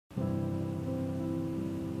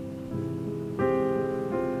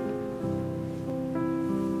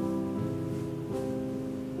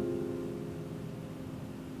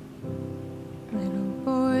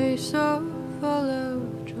so full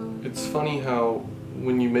of joy. It's funny how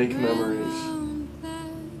when you make memories,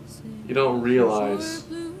 you don't realize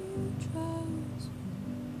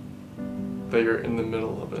that you're in the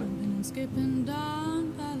middle of it. Skipping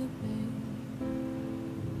down by the bay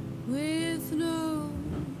with no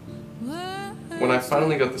When I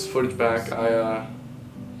finally got this footage back, I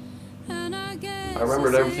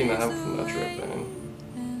remembered everything that happened from that trip,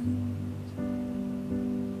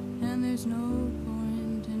 and it's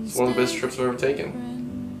one of the best trips I've ever taken.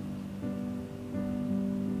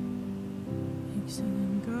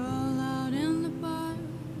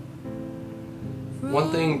 One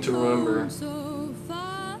thing to remember is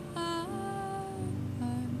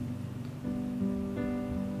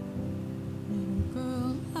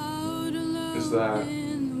that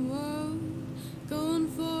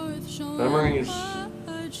memories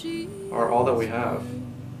are all that we have.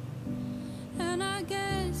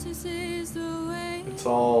 It's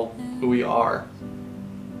all who we are,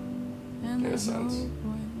 in a sense.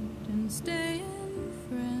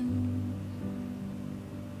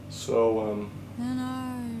 So,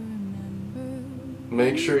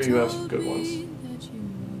 make sure you have some good ones.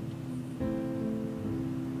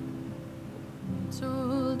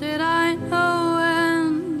 Little did I know,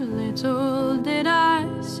 and little did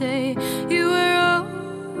I say, you were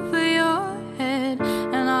over your head,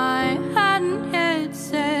 and I hadn't yet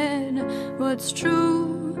said what's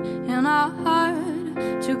true in our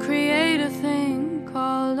heart to create a thing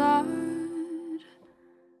called art.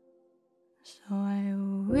 So I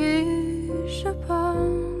wish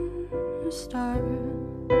upon a star,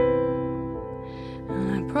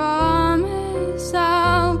 and I promise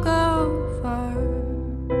I'll go far,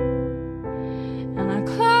 and I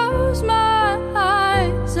close my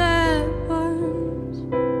eyes at once,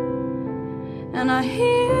 and I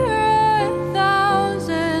hear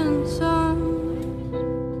 1,000 songs.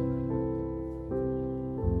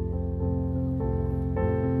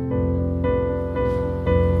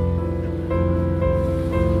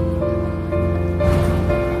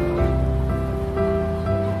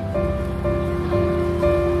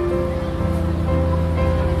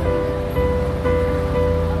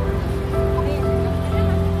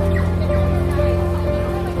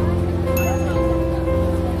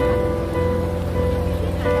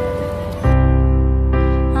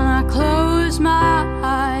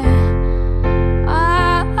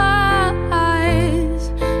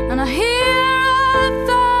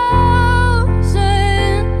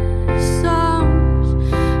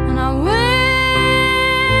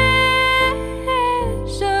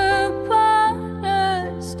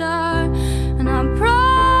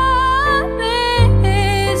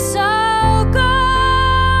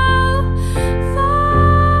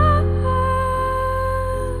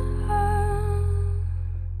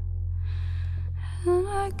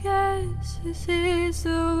 I guess this is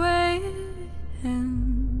the way it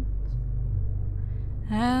ends,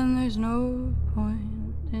 and there's no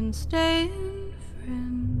point in staying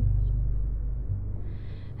friends.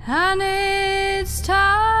 And it's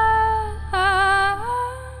time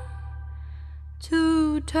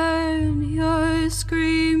to turn your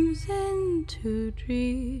screams into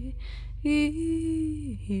dreams.